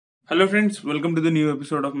Hello friends, welcome to the new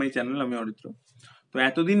episode of my channel. আমি অরিত্র। তো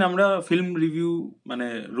এতদিন আমরা ফিল্ম রিভিউ মানে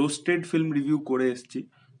রোস্টেড ফিল্ম রিভিউ করে এসেছি,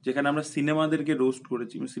 যেখানে আমরা সিনেমাদেরকে রোস্ট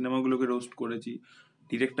করেছি, সিনেমাগুলোকে রোস্ট করেছি,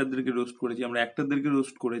 ডিরেক্টরদেরকে রোস্ট করেছি, আমরা অ্যাক্টরদেরকে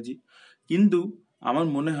রোস্ট করেছি। কিন্তু আমার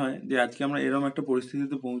মনে হয় যে আজকে আমরা এরকম একটা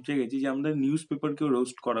পরিস্থিতিতে পৌঁছে গেছি যে আমাদের নিউজ পেপারকেও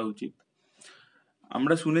রোস্ট করা উচিত।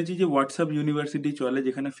 আমরা শুনেছি যে হোয়াটসঅ্যাপ ইউনিভার্সিটি চলে,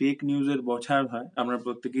 যেখানে ফেক নিউজের বছার হয়, আমরা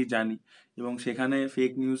প্রত্যেকেই জানি। এবং সেখানে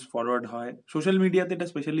ফেক নিউজ ফরওয়ার্ড হয়, সোশ্যাল মিডিয়াতে এটা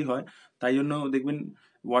স্পেশালি হয়। তাই জন্য দেখবেন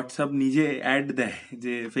হোয়াটসঅ্যাপ নিজে অ্যাড দেয়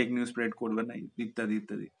যে ফেক নিউজ স্প্রেড করবে না, ইত্যাদি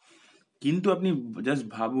ইত্যাদি। কিন্তু আপনি জাস্ট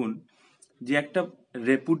ভাবুন যে একটা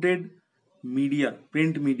রেপুটেড মিডিয়া,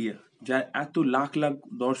 প্রিন্ট মিডিয়া, যার এত লাখ লাখ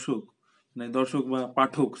দর্শক, দর্শক বা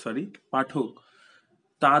পাঠক, পাঠক,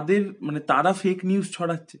 তাদের তারা ফেক নিউজ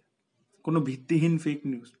ছড়াচ্ছে, কোনো ভিত্তিহীন ফেক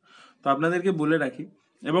নিউজ। তো আপনাদেরকে বলে রাখি,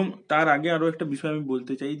 এবং তার আগে আরো একটা বিষয় আমি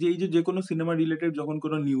বলতে চাই যে এই যে যে কোনো সিনেমা রিলেটেড যখন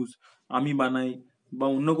কোনো নিউজ আমি বানাই, বা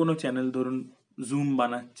অন্য কোনো চ্যানেল ধরুন জুম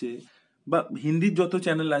বানাচ্ছে, বা হিন্দির যত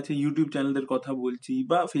চ্যানেল আছে ইউটিউব চ্যানেলদের কথা বলছি,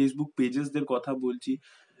 বা ফেসবুক পেজেসদের কথা বলছি,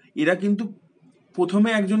 এরা কিন্তু প্রথমে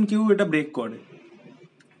একজন কেউ এটা ব্রেক করে,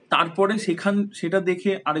 তারপরে সেটা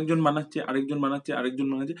দেখে আরেকজন বানাচ্ছে, আরেকজন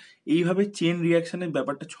বানাচ্ছে, এইভাবে চেন রিয়াকশনের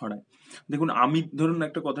ব্যাপারটা ছড়ায়। দেখুন, আমি ধরুন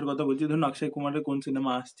একটা কথার কথা বলছি, ধরুন অক্ষয় কুমারের কোন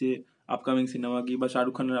সিনেমা আসছে, আপকামিং সিনেমা কি, বা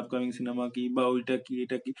শাহরুখ খানের আপকামিং সিনেমা কি, বা ওইটা কি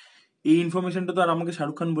এটা কি, এই ইনফরমেশনটা তো আর আমাকে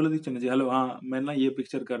শাহরুখ খান বলে দিচ্ছে না যে হ্যালো হ্যাঁ मैं ना ये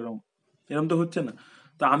पिक्चर कर रहा हूँ। এরকম তো হচ্ছে না।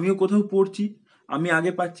 তো আমিও কোথাও পড়ছি, আমি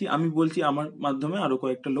আগে পাচ্ছি, আমি বলছি, আমার মাধ্যমে আরো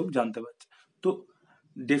কয়েকটা লোক জানতে পারছে। তো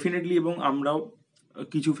ডেফিনেটলি, এবং আমরাও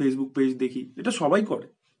কিছু ফেসবুক পেজ দেখি, এটা সবাই করে,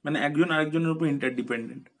 একজন আরেকজনের উপর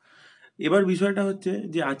ইন্টারডিপেন্ডেন্ট। এবার বিষয়টা হচ্ছে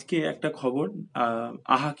যে আজকে একটা খবর,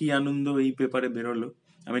 আহা কি আনন্দ এই পেপারে বেরোলো।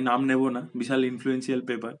 আমি নাম নেব না, বিশাল ইনফ্লুয়েন্সিয়াল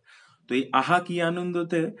পেপার। তো এই আহা কি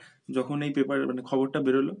আনন্দতে যখন এই পেপার খবরটা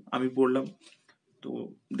বেরোলো, আমি পড়লাম। তো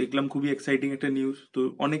দেখলাম খুবই এক্সাইটিং একটা নিউজ। তো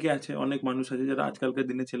অনেক মানুষ আছে যারা আজকালকার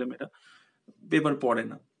দিনে ছেলেমেয়েরা পেপার পড়ে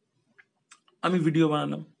না। আমি ভিডিও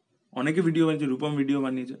বানালাম, অনেকে ভিডিও বানিয়েছে, রূপম ভিডিও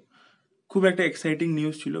বানিয়েছে। খুব একটা এক্সাইটিং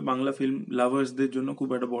নিউজ ছিল, বাংলা ফিল্ম লাভার্সদের জন্য খুব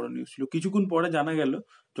একটা বড় নিউজ ছিল। কিছুক্ষণ পরে জানা গেল,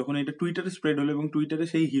 যখন এটা টুইটারে স্প্রেড হলো, এবং টুইটারে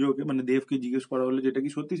সেই হিরোকে দেবকে জিজ্ঞেস করা হলো যেটা কি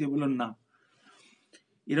সত্যি, সে বললো না।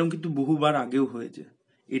 এরকম কিন্তু বহুবার আগেও হয়েছে,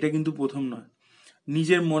 এটা কিন্তু প্রথম নয়।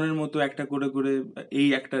 নিজের মনের মতো একটা করে করে এই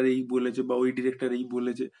অ্যাক্টর এই বলেছে বা ওই ডিরেক্টর এই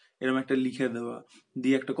বলেছে, এরকম একটা লিখে দেওয়া,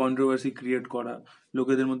 দিয়ে একটা কন্ট্রোভার্সি ক্রিয়েট করা,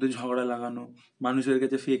 লোকেদের মধ্যে ঝগড়া লাগানো, মানুষের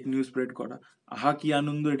কাছে ফেক নিউজ স্প্রেড করা। আহা কি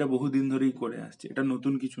আনন্দ এটা বহুদিন ধরেই করে আসছে, এটা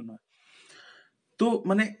নতুন কিছু নয়। তো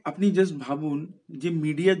আপনি জাস্ট ভাবুন যে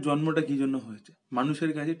মিডিয়ার জন্মটা কি জন্য হয়েছে,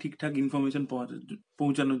 মানুষের কাছে ঠিকঠাক ইনফরমেশন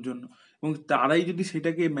পৌঁছানোর জন্য। এবং তারাই যদি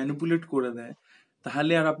সেটাকে ম্যানিপুলেট করে দেয়,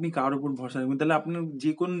 তাহলে আর আপনি কার উপর ভরসা রাখবেন? তাহলে আপনার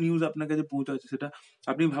যে কোনো নিউজ আপনার কাছে পৌঁছাচ্ছে, সেটা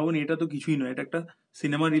আপনি ভাবুন, এটা তো কিছুই নয়, এটা একটা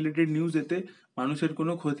সিনেমা রিলেটেড নিউজ, এতে মানুষের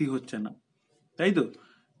কোনো ক্ষতি হচ্ছে না, তাই তো?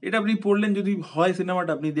 এটা আপনি পড়লেন, যদি হয়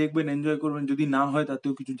সিনেমাটা আপনি দেখবেন, এনজয় করবেন, যদি না হয়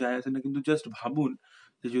তাতেও কিছু যায় আসে না। কিন্তু জাস্ট ভাবুন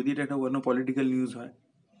যে যদি এটা একটা কোনো পলিটিক্যাল নিউজ হয়,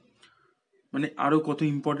 আরো কত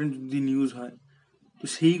ইম্পর্টেন্ট যদি নিউজ হয়, তো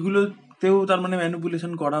সেইগুলোতেও তার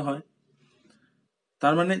ম্যানিপুলেশন করা হয়।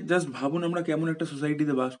 তার জাস্ট ভাবুন আমরা কেমন একটা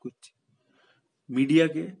সোসাইটিতে বাস করছি।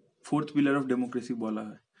 মিডিয়াকে ফোর্থ পিলার অফ ডেমোক্রেসি বলা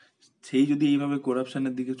হয়, সেই যদি এইভাবে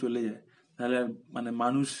করাপশনের দিকে চলে যায়, তাহলে আর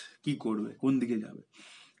মানুষ কি করবে, কোন দিকে যাবে?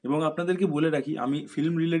 এবং আপনাদেরকে বলে রাখি, আমি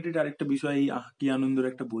ফিল্ম রিলেটেড আরেকটা বিষয় এই আহ কি আনন্দের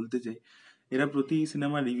একটা বলতে চাই। এরা প্রতি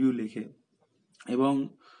সিনেমা রিভিউ লেখে, এবং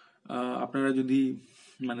আপনারা যদি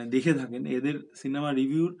দেখে থাকেন এদের সিনেমা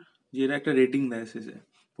রিভিউর, যে এরা একটা রেটিং দেয় শেষে।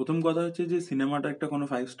 প্রথম কথা হচ্ছে যে সিনেমাটা একটা কোনো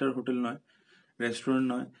 5 স্টার হোটেল নয়, রেস্টুরেন্ট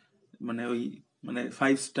নয়, ওই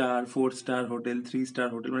 5 star, 4 star hotel, 3 star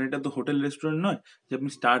hotel, এটা তো হোটেল রেস্টুরেন্ট নয় যে আপনি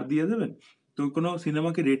স্টার দিয়ে দেবেন। তো কোনো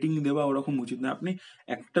সিনেমাকে রেটিং দেওয়া ওরকম উচিত না। আপনি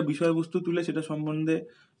একটা বিষয়বস্তু তুলে সেটা সম্বন্ধে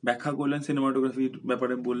ব্যাখ্যা করলেন, সিনেমাটোগ্রাফির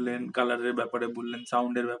ব্যাপারে বললেন, কালারের ব্যাপারে বললেন,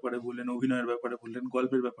 সাউন্ডের ব্যাপারে বললেন, অভিনয়ের ব্যাপারে বললেন,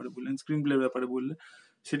 গল্পের ব্যাপারে বললেন, স্ক্রিন প্লের ব্যাপারে বললেন,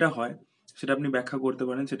 সেটা হয়, সেটা আপনি ব্যাখ্যা করতে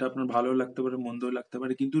পারেন, সেটা আপনার ভালো লাগতে পারে, মন্দও লাগতে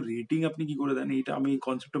পারে। কিন্তু রেটিং আপনি কি করে দেন, এটা আমি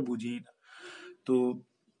কনসেপ্টটা বুঝিই না। তো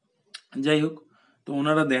যাই হোক, তো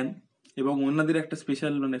ওনারা দেন, এবং ওনাদের একটা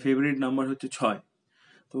স্পেশাল ফেভারিট নাম্বার হচ্ছে 6।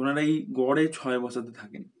 তো ওনারা এই গড়ে 6 বসাতে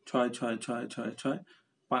থাকেন, 6 6 6 6 6,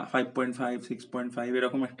 5.5, 6.5,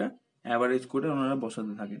 এরকম একটা অ্যাভারেজ করে ওনারা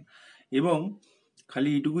বসাতে থাকেন। এবং খালি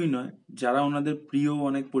এইটুকুই নয়, যারা ওনাদের প্রিয়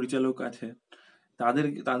অনেক পরিচালক আছে, তাদের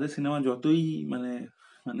তাদের সিনেমা যতই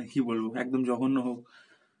মানে কি বলবো, একদম জঘন্য হোক,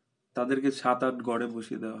 তাদেরকে 7 8 গড়ে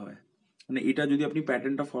বসিয়ে দেওয়া হয়। এটা যদি আপনি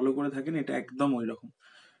প্যাটার্নটা ফলো করে থাকেন, এটা একদম ওই রকম,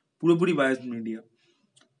 পুরোপুরি বায়াসড মিডিয়া।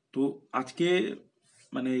 তো আজকে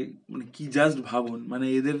মানে কি জাস্ট ভাবুন,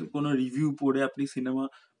 এদের কোনো রিভিউ পড়ে আপনি সিনেমা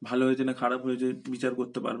ভালো হয়েছে না খারাপ হয়েছে বিচার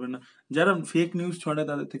করতে পারবেন না। যারা ফেক নিউজ ছড়ায়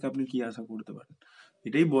তাদের থেকে আপনি কি আশা করতে পারেন?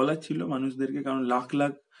 এটাই বলার ছিল মানুষদেরকে, কারণ লাখ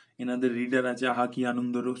লাখ এনাদের রিডার আছে, আহা কি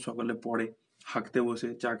আনন্দ রোজ সকালে পড়ে হাঁকতে বসে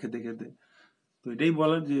চা খেতে খেতে। তো এটাই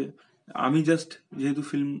বলার যে আমি জাস্ট যেহেতু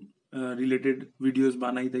ফিল্ম রিলেটেড ভিডিওস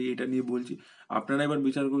বানাই তাই এটা নিয়ে বলছি, আপনারা এবার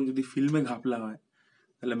বিচার করুন যদি ফিল্মে ঘাপলা হয়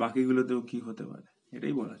তাহলে বাকিগুলোতেও কি হতে পারে।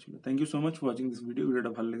 এটাই বলা ছিল। Thank you so much for watching this video.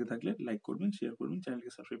 ভিডিওটা ভালো লেগে থাকলে লাইক করবেন, শেয়ার করবেন, চ্যানেলকে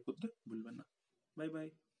সাবস্ক্রাইব করতে ভুলবেন না। Bye bye.